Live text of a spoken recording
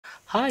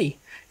Hi,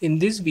 in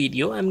this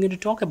video I'm going to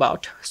talk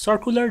about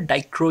circular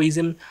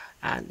dichroism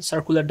and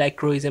circular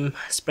dichroism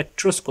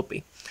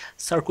spectroscopy.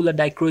 Circular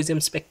dichroism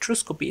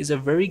spectroscopy is a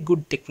very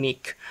good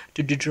technique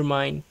to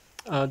determine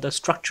the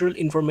structural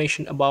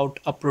information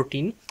about a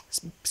protein,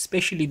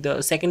 especially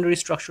the secondary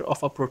structure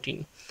of a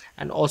protein,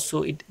 and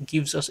also it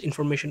gives us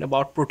information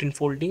about protein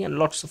folding and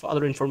lots of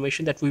other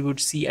information that we would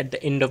see at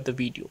the end of the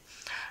video.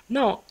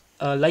 Now,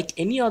 like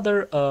any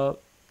other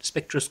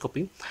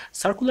spectroscopy,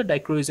 circular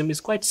dichroism is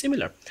quite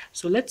similar.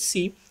 So let's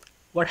see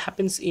what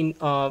happens in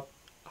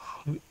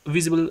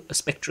visible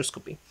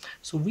spectroscopy.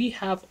 So we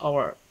have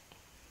our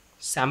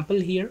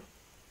sample here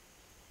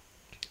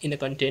in a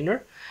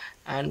container,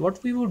 and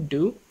what we would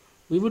do,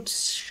 we would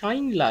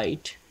shine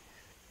light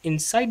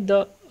inside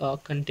the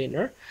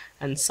container,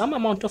 and some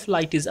amount of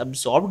light is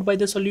absorbed by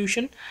the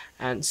solution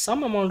and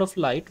some amount of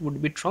light would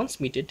be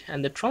transmitted,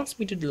 and the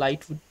transmitted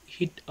light would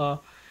hit a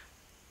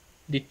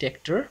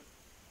detector,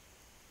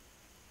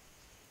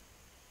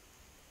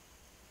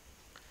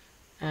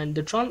 and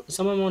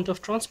some amount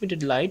of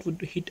transmitted light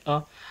would hit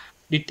a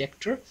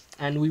detector,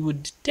 and we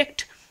would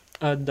detect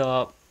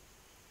the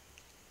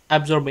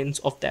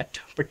absorbance of that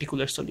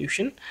particular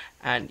solution,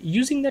 and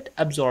using that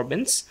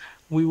absorbance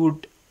we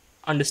would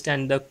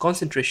understand the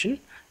concentration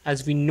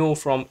as we know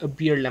from a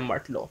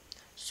Beer-Lambert law.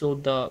 So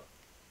the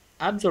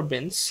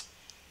absorbance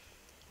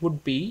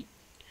would be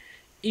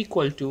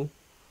equal to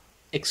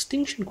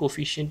extinction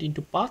coefficient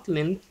into path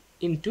length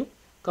into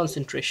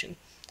concentration.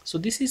 So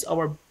this is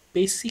our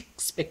basic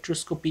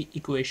spectroscopy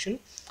equation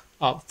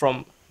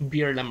from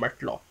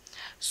Beer-Lambert law.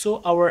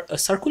 So our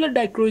circular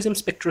dichroism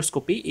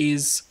spectroscopy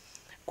is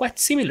quite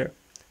similar.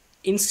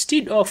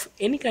 Instead of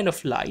any kind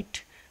of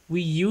light, we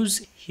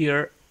use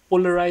here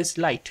polarized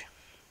light.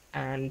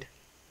 And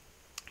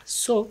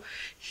so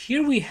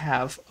here we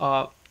have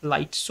a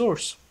light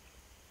source.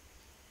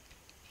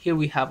 Here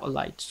we have a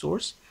light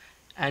source,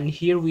 and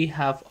here we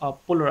have a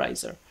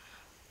polarizer.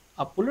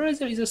 A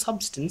polarizer is a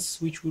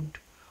substance which would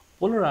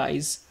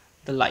polarize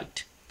the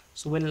light.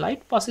 So when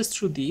light passes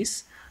through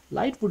this,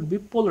 light would be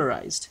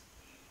polarized,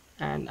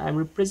 and I'm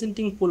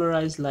representing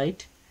polarized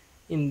light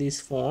in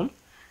this form.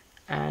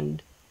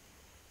 And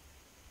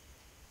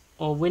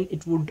when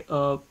it would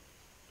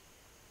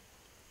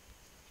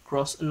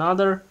cross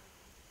another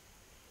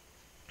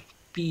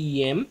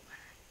PEM,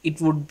 it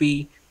would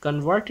be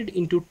converted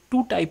into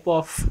two type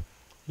of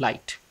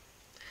light.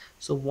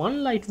 So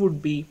one light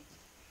would be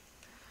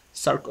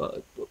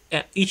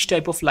each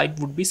type of light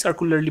would be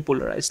circularly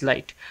polarized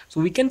light. So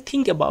we can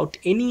think about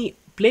any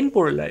plane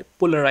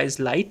polarized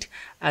light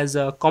as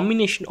a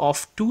combination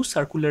of two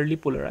circularly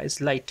polarized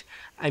light.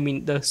 I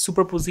mean the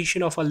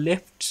superposition of a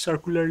left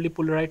circularly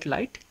polarized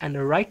light and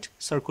a right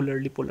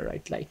circularly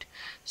polarized light.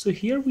 So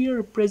here we are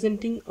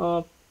representing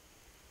a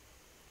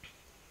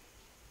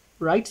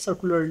right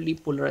circularly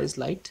polarized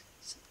light,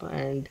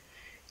 and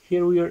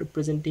here we are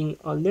representing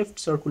a left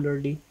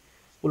circularly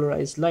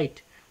polarized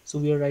light. So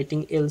we are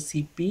writing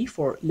LCP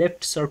for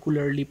left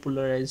circularly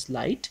polarized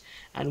light,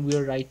 and we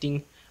are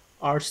writing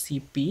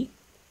RCP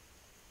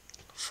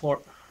for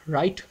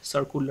right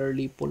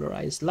circularly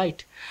polarized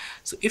light.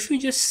 So if you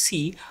just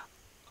see,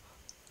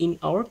 in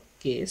our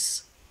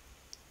case,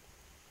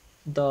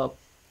 the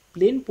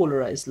plane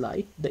polarized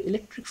light, the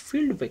electric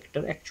field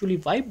vector actually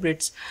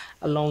vibrates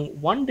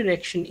along one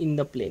direction in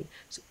the plane.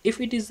 So if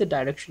it is the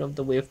direction of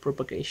the wave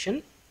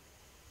propagation,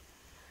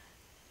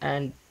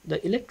 and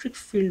the electric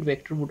field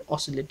vector would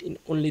oscillate in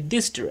only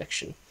this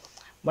direction.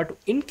 But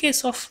in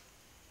case of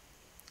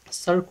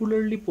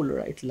circularly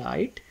polarized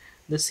light,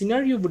 the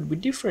scenario would be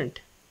different.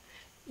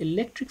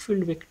 Electric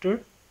field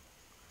vector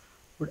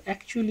would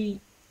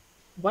actually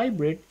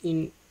vibrate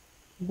in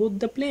both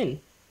the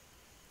plane.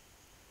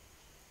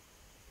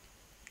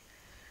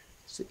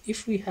 So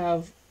if we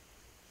have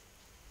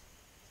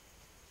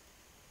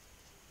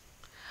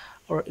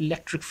our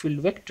electric field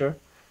vector,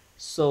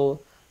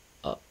 so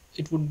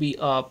it would be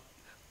a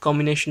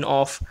combination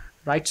of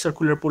right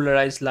circular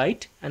polarized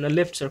light and a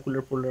left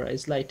circular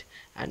polarized light.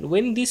 And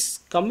when this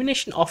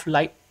combination of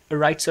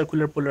right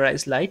circular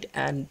polarized light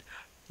and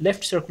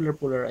left circular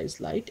polarized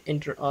light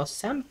enter a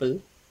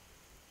sample,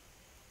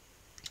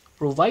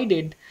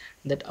 provided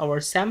that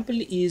our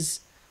sample is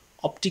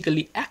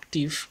optically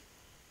active,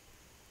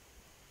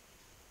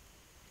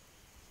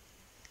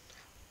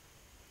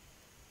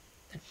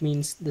 that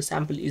means the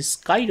sample is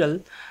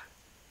chiral,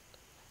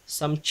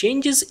 some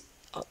changes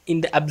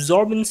in the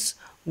absorbance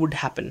would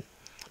happen,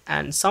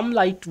 and some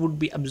light would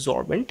be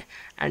absorbent,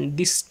 and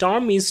this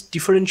term is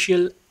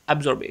differential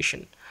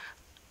absorption.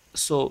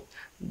 So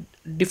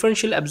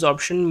differential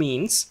absorption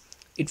means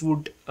it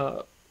would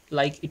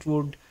it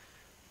would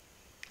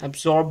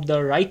absorb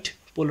the right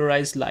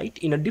polarized light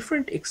in a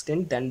different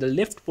extent than the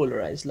left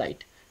polarized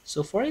light.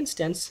 So for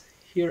instance,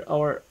 here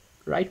our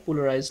right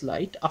polarized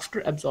light,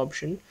 after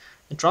absorption,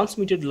 the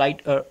transmitted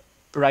light,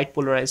 right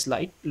polarized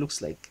light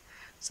looks like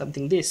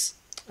something this,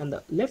 and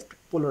the left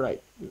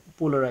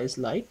polarized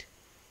light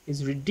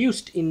is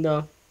reduced in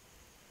the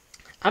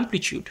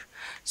amplitude.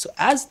 So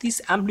as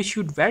this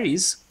amplitude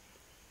varies,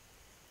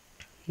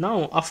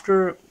 Now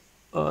after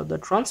the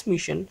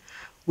transmission,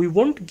 we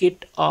won't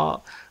get a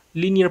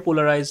linear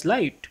polarized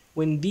light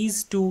when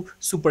these two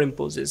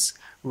superimposes.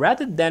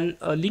 Rather than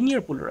a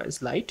linear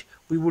polarized light,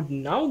 we would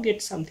now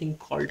get something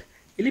called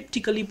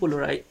elliptical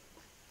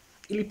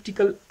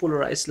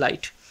polarized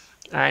light,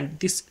 and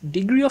this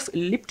degree of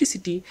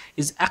ellipticity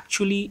is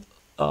actually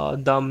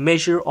the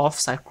measure of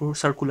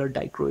circular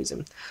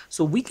dichroism.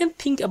 So we can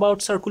think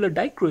about circular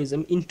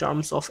dichroism in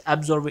terms of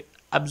absorption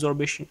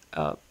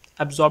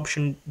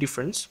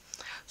difference.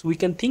 So we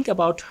can think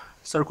about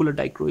circular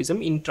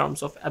dichroism in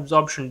terms of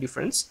absorption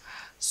difference.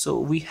 So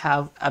we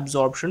have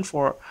absorption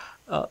for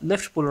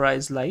left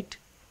polarized light,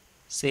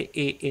 say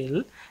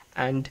AL,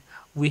 and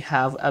we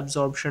have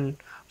absorption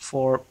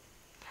for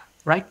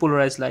right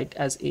polarized light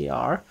as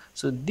AR.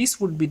 So this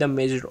would be the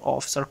measure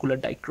of circular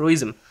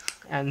dichroism,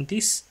 and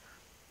this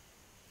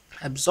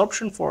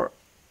absorption for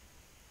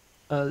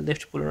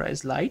left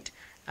polarized light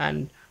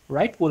and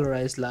right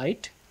polarized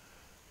light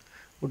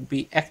would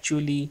be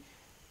actually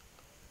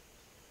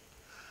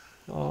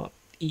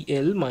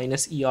EL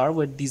minus ER,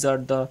 where these are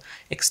the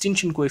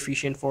extinction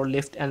coefficient for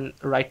left and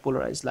right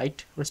polarized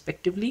light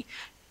respectively,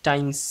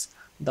 times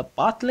the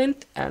path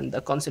length and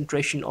the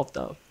concentration of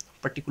the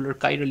particular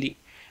chirally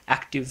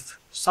active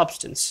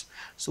substance.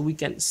 So we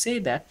can say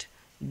that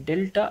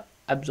delta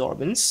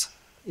absorbance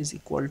is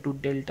equal to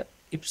delta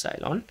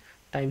epsilon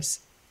times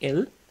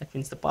L, that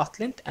means the path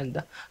length, and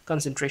the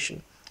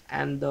concentration.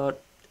 And the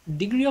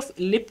degree of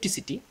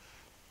ellipticity,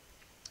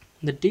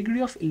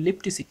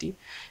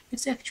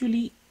 it's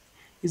actually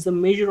is the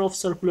measure of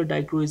circular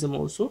dichroism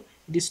also.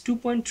 It is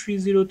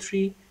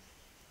 2.303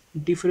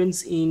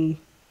 difference in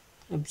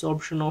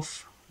absorption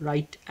of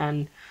right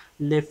and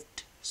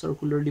left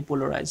circularly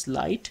polarized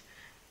light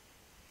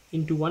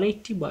into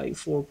 180 by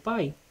 4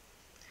 pi.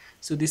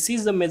 So this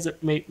is the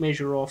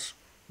measure of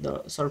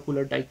the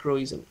circular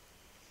dichroism.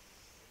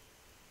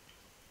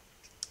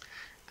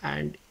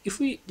 And if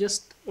we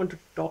just want to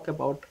talk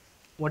about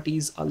what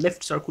is a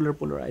left circular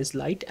polarized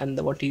light and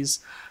what is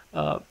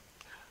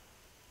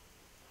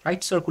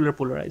right circular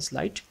polarized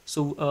light,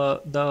 so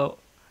the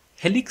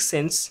helix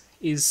sense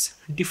is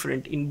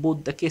different in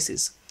both the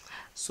cases.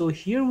 So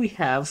here we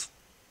have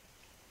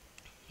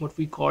what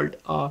we called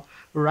a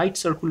right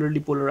circularly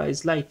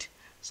polarized light.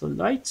 So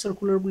right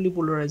circularly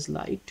polarized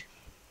light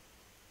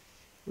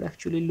would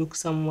actually look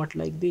somewhat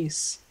like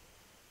this.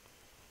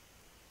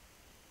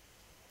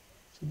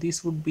 So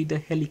this would be the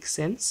helix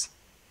sense.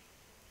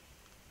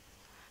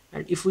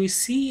 And if we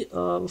see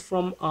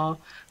from a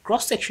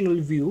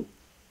cross-sectional view,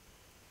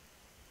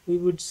 we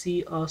would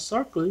see a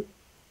circle,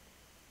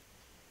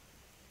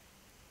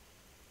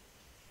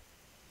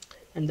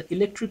 and the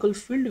electrical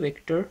field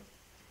vector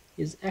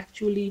is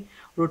actually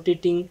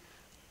rotating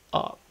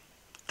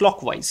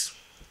clockwise.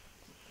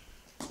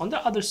 On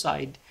the other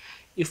side,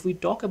 if we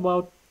talk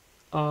about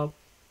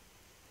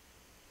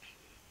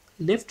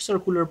left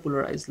circular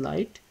polarized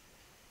light,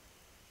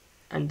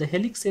 and the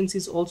helix sense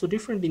is also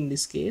different in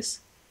this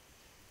case,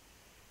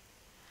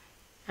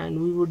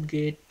 and we would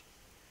get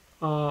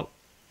a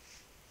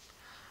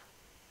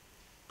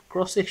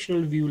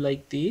cross-sectional view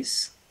like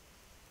this,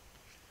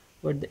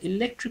 where the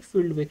electric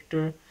field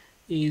vector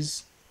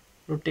is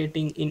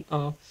rotating in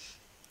a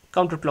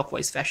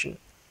counterclockwise fashion.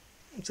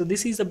 So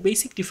this is a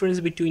basic difference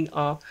between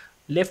a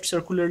left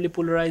circularly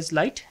polarized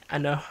light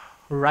and a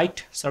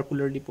right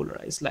circularly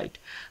polarized light.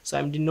 So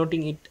I'm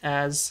denoting it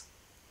as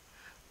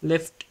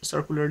left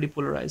circularly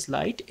polarized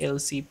light,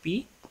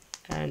 LCP,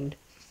 and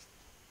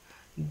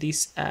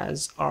this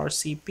as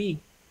RCP,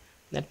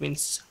 that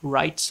means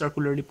right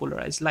circularly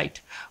polarized light.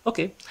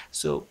 Okay,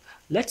 so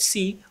let's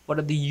see what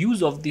are the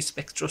use of this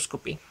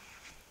spectroscopy.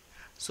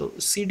 So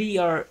CD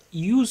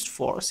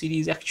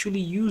is actually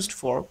used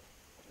for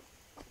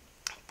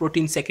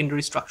protein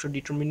secondary structure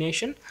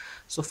determination.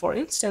 So for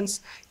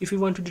instance, if we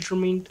want to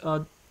determine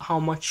how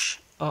much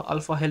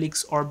alpha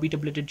helix or beta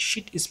plated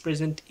sheet is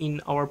present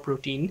in our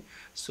protein,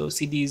 so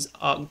CD is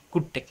a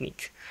good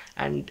technique.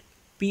 And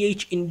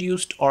pH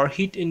induced or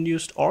heat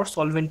induced or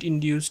solvent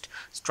induced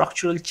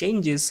structural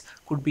changes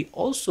could be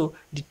also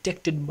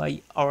detected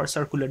by our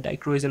circular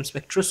dichroism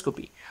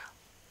spectroscopy.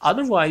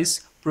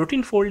 Otherwise,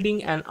 protein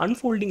folding and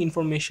unfolding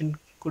information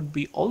could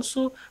be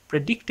also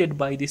predicted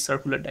by the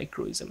circular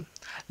dichroism.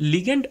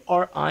 Ligand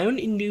or ion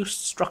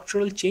induced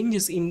structural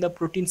changes in the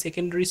protein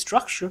secondary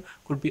structure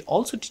could be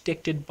also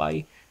detected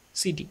by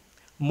CD.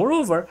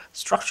 Moreover,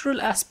 structural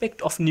aspect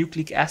of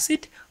nucleic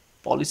acid,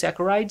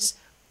 polysaccharides,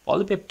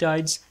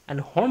 polypeptides,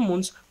 and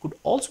hormones could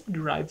also be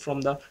derived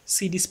from the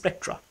CD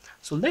spectra.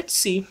 So let's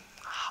see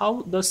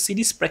how the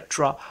CD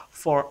spectra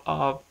for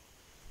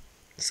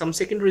some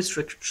secondary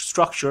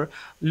structure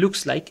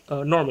looks like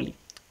normally.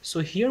 So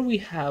here we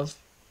have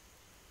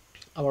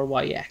our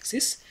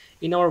y-axis.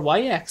 In our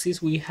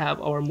y-axis we have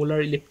our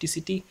molar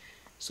ellipticity,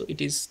 so it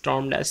is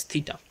termed as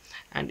theta,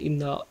 and in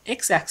the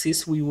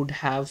x-axis we would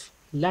have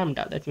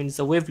lambda, that means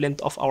the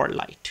wavelength of our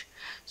light.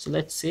 So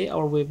let's say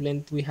our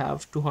wavelength we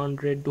have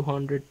 200,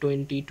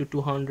 220 to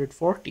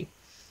 240,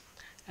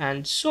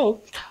 and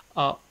so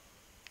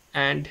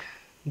and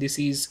this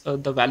is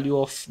the value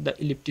of the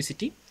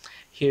ellipticity.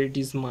 Here it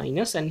is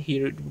minus and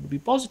here it would be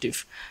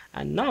positive.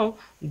 And now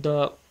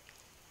the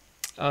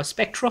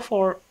spectra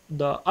for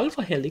the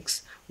alpha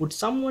helix would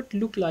somewhat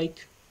look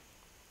like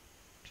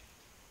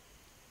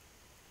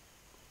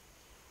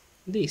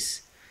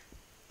this,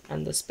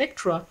 and the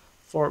spectra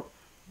for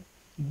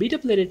beta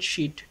plated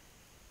sheet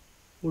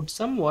would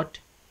somewhat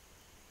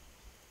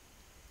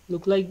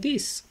look like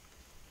this.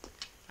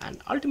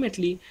 And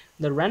ultimately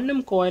the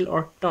random coil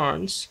or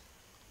turns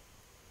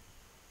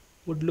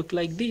would look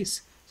like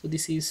this. So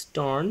this is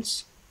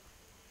turns,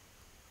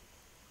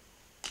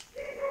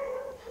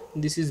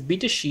 this is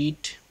beta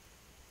sheet,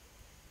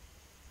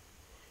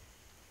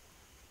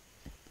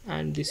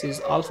 and this is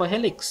alpha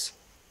helix.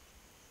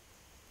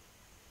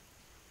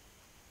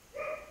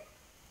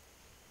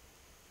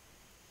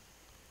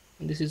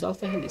 And this is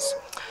alpha helix.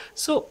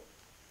 So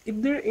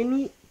if there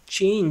any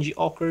change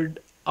occurred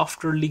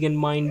after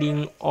ligand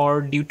binding or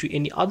due to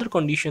any other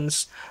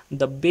conditions,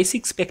 the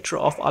basic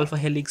spectra of alpha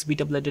helix,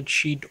 beta plated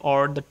sheet,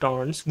 or the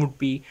turns would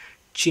be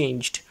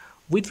changed.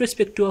 With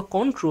respect to a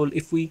control,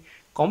 if we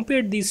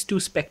compare these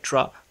two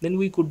spectra, then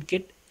we could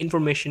get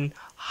information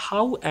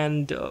how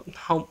and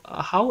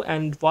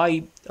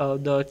why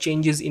the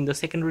changes in the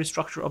secondary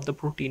structure of the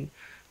protein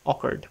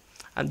occurred.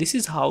 And this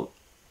is how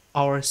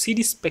our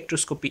CD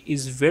spectroscopy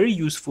is very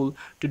useful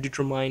to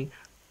determine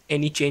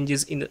any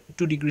changes in the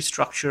 2-degree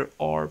structure,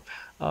 or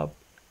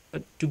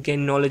to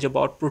gain knowledge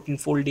about protein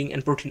folding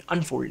and protein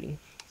unfolding.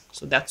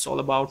 So that's all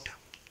about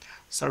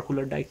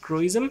circular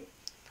dichroism.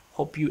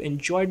 Hope you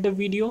enjoyed the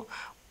video.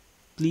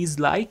 Please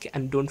like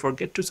and don't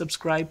forget to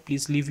subscribe.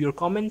 Please leave your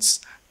comments.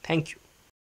 Thank you.